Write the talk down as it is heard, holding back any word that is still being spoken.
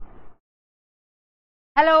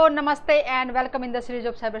Hello, namaste and welcome in the series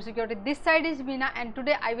of cybersecurity. This side is Meena and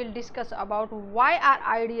today I will discuss about why are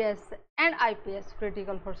IDS and IPS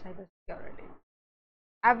critical for cybersecurity.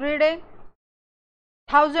 Every day,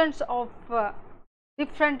 thousands of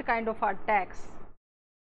different kind of attacks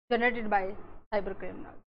generated by cyber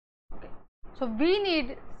criminals. Okay. So we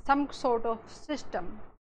need some sort of system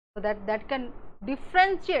so that can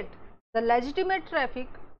differentiate the legitimate traffic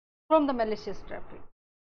from the malicious traffic.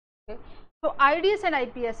 Okay. So IDS and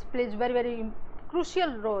IPS plays very crucial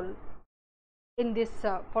role in this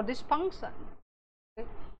for this function. Okay.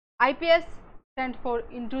 IPS stand for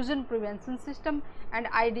intrusion prevention system and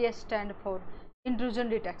IDS stand for intrusion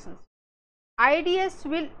detection. IDS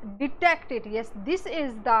will detect it. Yes, this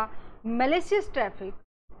is the malicious traffic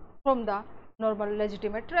from the normal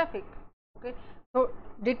legitimate traffic. Okay. So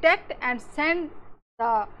detect and send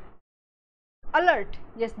the alert.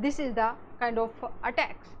 Yes, this is the kind of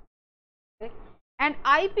attacks. Okay. And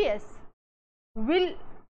IPS will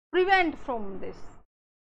prevent from this,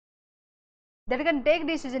 that can take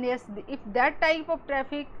decision. Yes, if that type of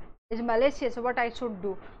traffic is malicious, what I should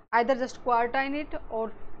do, either just quarantine it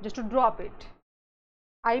or just to drop it.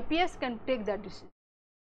 IPS can take that decision.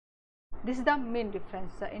 This is the main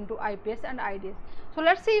difference into IPS and IDS. So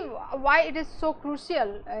let's see why it is so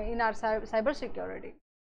crucial in our cyber security.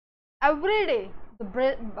 Every day the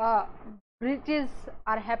breaches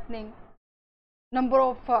are happening, number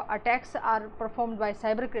of attacks are performed by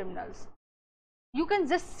cyber criminals. You can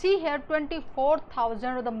just see here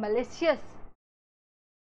 24,000 of the malicious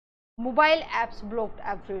mobile apps blocked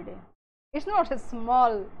every day. It's not a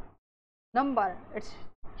small number, it's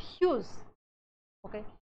huge. Okay.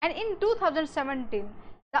 And in 2017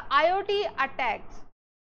 the IoT attacks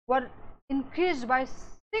were increased by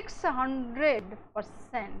 600%.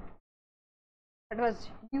 That was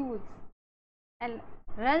huge. And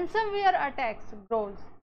ransomware attacks grows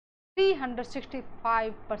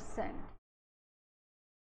 365%.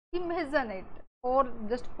 Imagine it for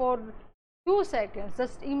just for 2 seconds.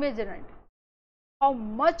 Just imagine it. How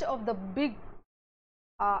much of the big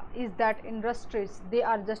is that industries, they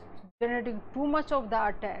are just generating too much of the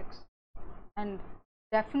attacks, and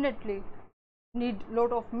definitely need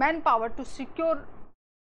lot of manpower to secure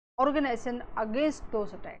organization against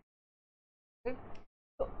those attacks. Okay.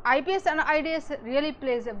 So IPS and IDS really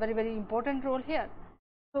plays a very important role here.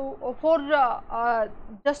 So for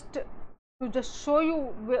just to show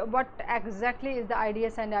you what exactly is the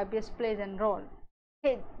IDS and IPS plays and role.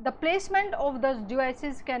 Okay, the placement of those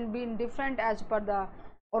devices can be different as per the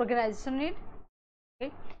organization need.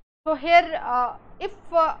 Okay. So here if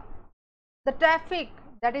the traffic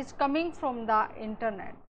that is coming from the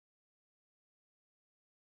internet,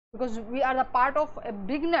 because we are the part of a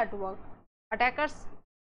big network, attackers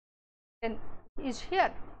can is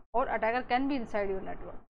here, or attacker can be inside your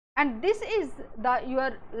network, and this is the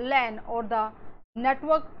your LAN or the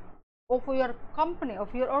network of your company,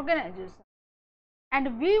 of your organization,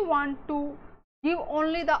 and we want to give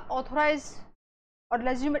only the authorized or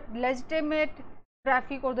legitimate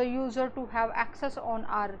traffic or the user to have access on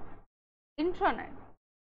our intranet.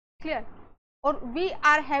 Clear? Or we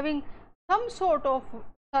are having some sort of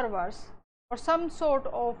servers or some sort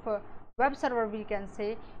of web server, we can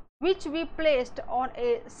say, which we placed on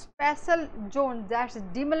a special zone, that's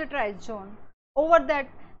demilitarized zone. Over that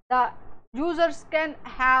the users can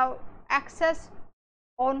have access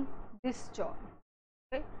on this zone.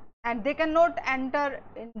 Okay. And they cannot enter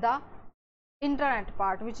in the internet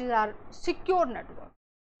part, which is our secure network.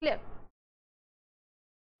 Clear?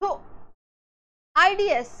 So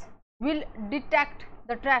IDS will detect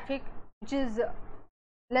the traffic which is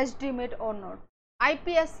legitimate or not.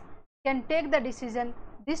 IPS can take the decision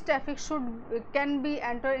this traffic can be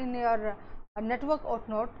entered in your network or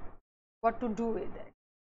not, what to do with it.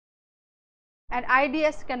 And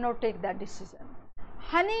IDS cannot take that decision.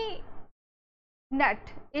 Honey net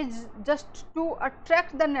is just to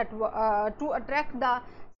attract the network, to attract the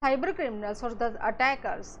cyber criminals or the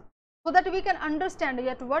attackers, so that we can understand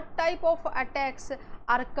yet what type of attacks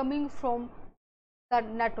are coming from the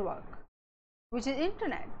network, which is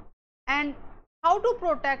internet, and how to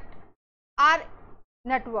protect our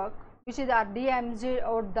network, which is our DMZ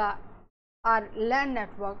or the our LAN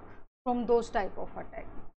network, from those type of attack.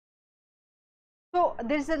 So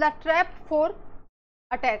this is the trap for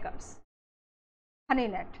attackers,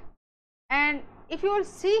 honeynet. And if you will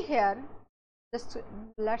see here, just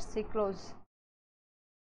let's see close.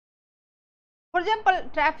 For example,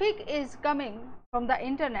 traffic is coming from the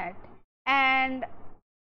internet and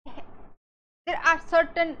there are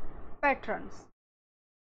certain patterns.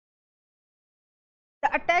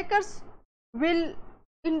 The attackers will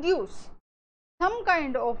induce some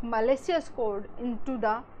kind of malicious code into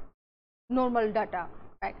the normal data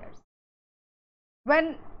packets.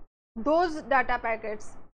 When those data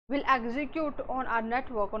packets will execute on our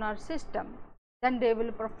network, on our system, then they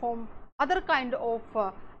will perform other kind of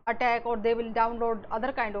attack, or they will download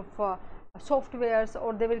other kind of softwares,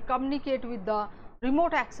 or they will communicate with the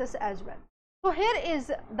remote access as well. So here is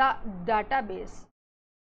the database,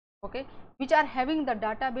 okay, which are having the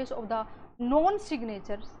database of the known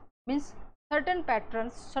signatures, means certain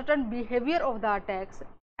patterns, certain behavior of the attacks,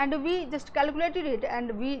 and we just calculated it,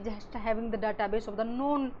 and we just having the database of the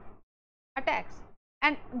known attacks.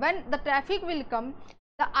 And when the traffic will come,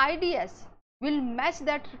 the IDS will match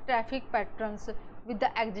that traffic patterns with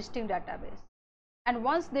the existing database, and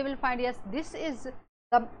once they will find, yes, this is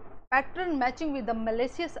the pattern matching with the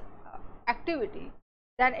malicious activity,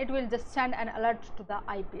 then it will just send an alert to the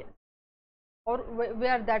IPS, or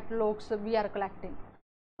where that logs we are collecting.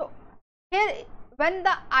 So here, when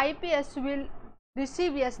the IPS will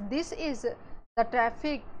receive, yes, this is the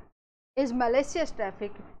traffic is malicious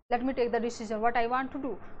traffic, let me take the decision what I want to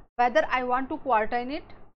do, whether I want to quarantine it,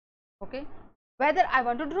 okay, whether I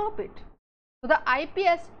want to drop it. So the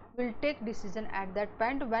IPS will take decision at that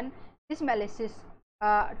point when this malicious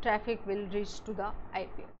traffic will reach to the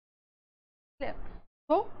IPS. Clear?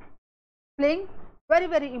 So playing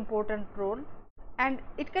very important role, and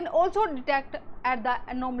it can also detect at the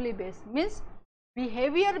anomaly base, means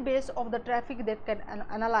behavior base of the traffic that can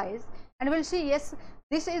analyze, and will see, yes,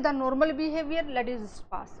 this is the normal behavior, let us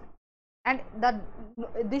pass it, and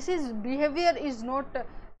this is behavior is not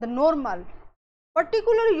the normal,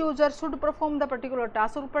 particular user should perform the particular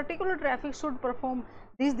task, or particular traffic should perform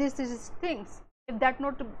these things. If that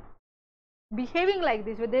not behaving like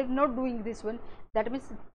this, they are not doing this one, that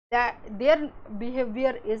means that their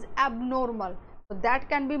behavior is abnormal, so that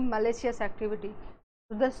can be malicious activity.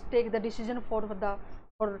 So just take the decision for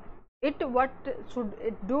it, what should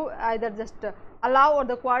it do, either just allow, or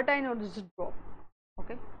the quarantine, or just drop.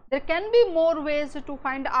 Okay, there can be more ways to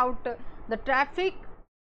find out the traffic,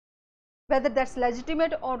 whether that's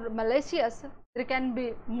legitimate or malicious. There can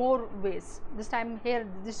be more ways. This time here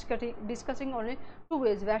discussing only two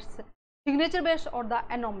ways, that's signature based or the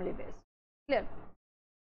anomaly based. Clear?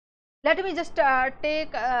 Let me just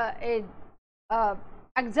take a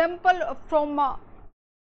example from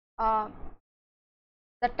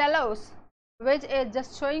the Telos, which is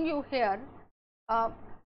just showing you here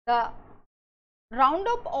the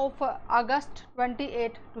roundup of August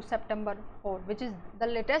 28 to September 4, which is the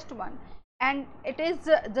latest one, and it is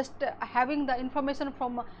just having the information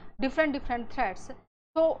from different threads.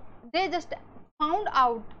 So they just found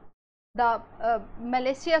out the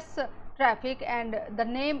malicious traffic, and the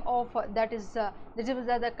name of that is this is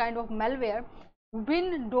the kind of malware,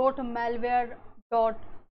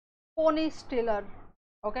 win.malware.ponystealer.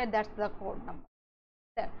 Okay, that's the code number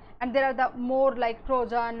there. And there are the more like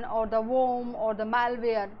Trojan or the worm or the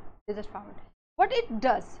malware they just found. What it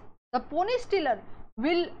does, the Ponystealer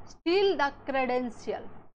will steal the credential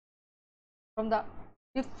from the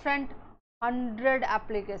different 100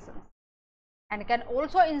 applications, and can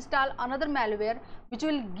also install another malware which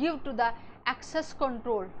will give to the access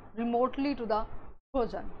control remotely to the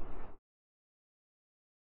Trojan.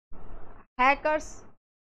 Hackers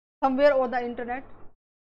somewhere over the internet,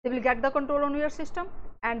 they will get the control on your system,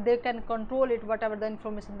 and they can control it, whatever the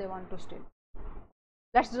information they want to steal.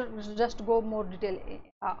 Let's just go more detail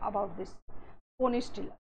about this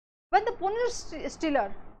Ponystealer. When the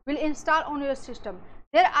Ponystealer will install on your system,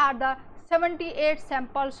 there are the 78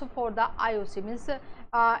 samples for the IOC, means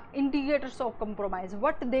indicators of compromise.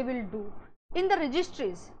 What they will do in the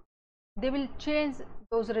registries, they will change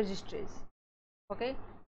those registries. Okay,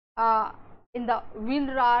 in the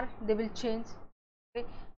WinRAR they will change. Okay,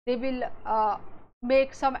 they will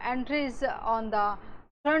make some entries on the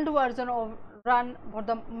current version of run for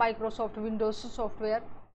the Microsoft Windows software.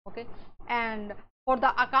 Okay, and for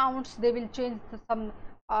the accounts they will change some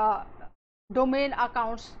domain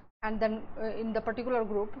accounts, and then in the particular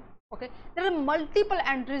group. Okay, there are multiple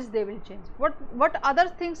entries they will change. What other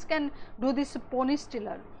things can do this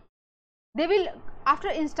Ponystealer? They will, after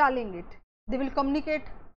installing it, they will communicate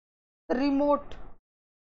the remote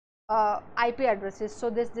IP addresses. So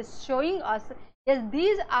this is showing us, yes,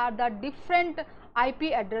 these are the different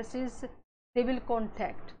IP addresses they will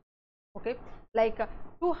contact. Okay, like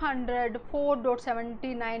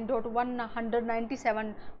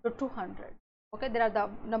 204.79.197.200. Okay, there are the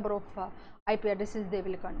number of IP addresses they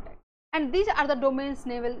will contact, and these are the domains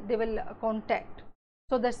they will contact.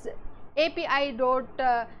 So this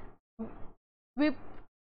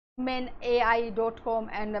API.wipmanai.com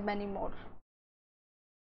and many more.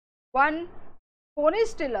 One phone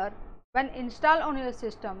stealer, when installed on your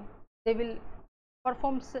system, they will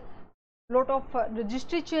perform lot of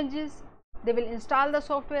registry changes. They will install the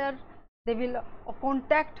software. They will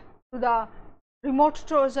contact to the remote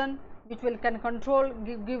Trojan, which will can control,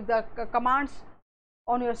 give the commands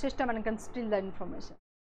on your system and can steal the information.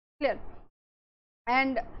 Clear?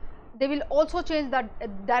 And they will also change the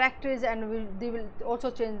directories, and they will also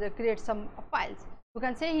change create some files. You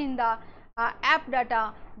can say in the app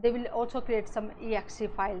data they will also create some exe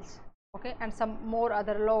files, okay, and some more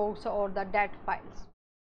other logs or the dat files.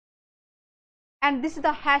 And this is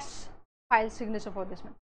the hash file signature for this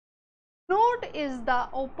one. Node is the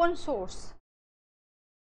open source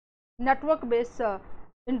network based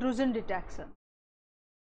intrusion detection.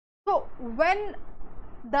 So when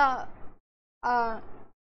the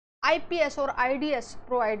IPS or IDS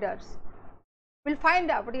providers will find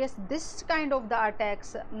out, yes, this kind of the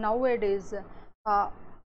attacks nowadays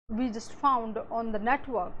we just found on the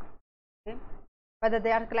network, okay, whether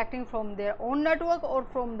they are collecting from their own network or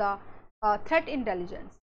from the threat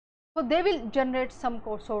intelligence. So they will generate some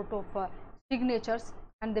sort of signatures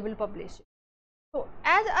and they will publish it. So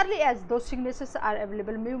as early as those signatures are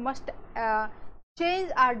available, we must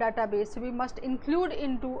change our database, we must include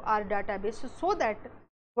into our database, so that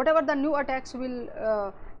whatever the new attacks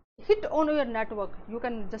will hit on your network, you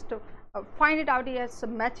can just find it out as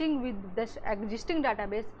matching with this existing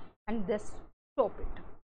database and just stop it.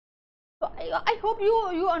 So I hope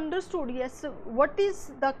you understood, yes, what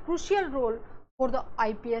is the crucial role for the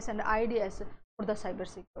IPS and IDS for the cyber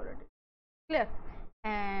security. Clear?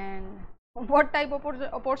 And what type of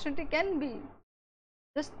opportunity can be,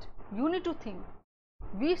 just you need to think.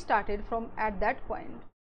 We started from at that point,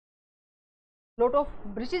 lot of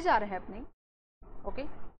breaches are happening, okay,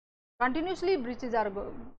 continuously breaches are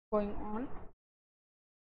going on,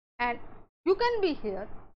 and you can be here,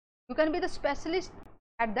 you can be the specialist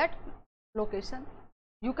at that location,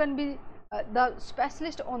 you can be the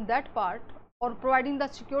specialist on that part, or providing the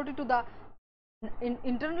security to the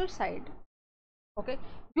internal side, okay.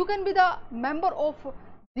 You can be the member of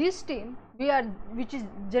this team which is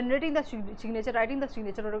generating the signature, writing the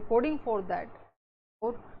signature, or coding for that,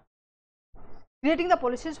 or creating the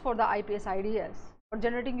policies for the IPS IDS, or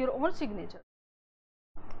generating your own signature,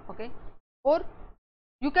 okay. Or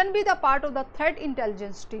you can be the part of the threat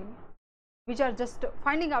intelligence team, which are just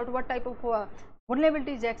finding out what type of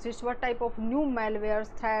vulnerabilities exist, what type of new malwares,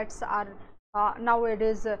 threats are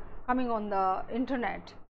nowadays coming on the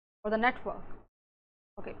internet or the network,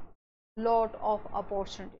 okay. Lot of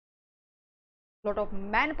opportunity, lot of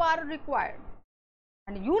manpower required,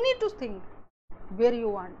 and you need to think where you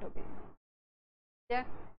want to be, yeah,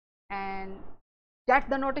 and get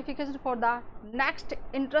the notification for the next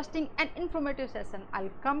interesting and informative session.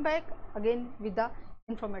 I'll come back again with the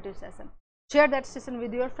informative session. Share that session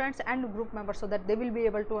with your friends and group members, so that they will be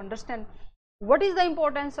able to understand what is the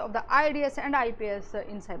importance of the IDS and IPS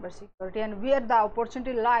in cybersecurity, and where the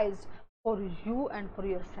opportunity lies for you and for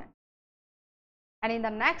your friends. And in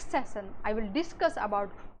the next session, I will discuss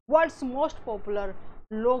about world's most popular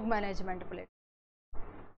log management platform.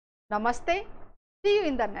 Namaste. See you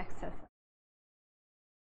in the next session.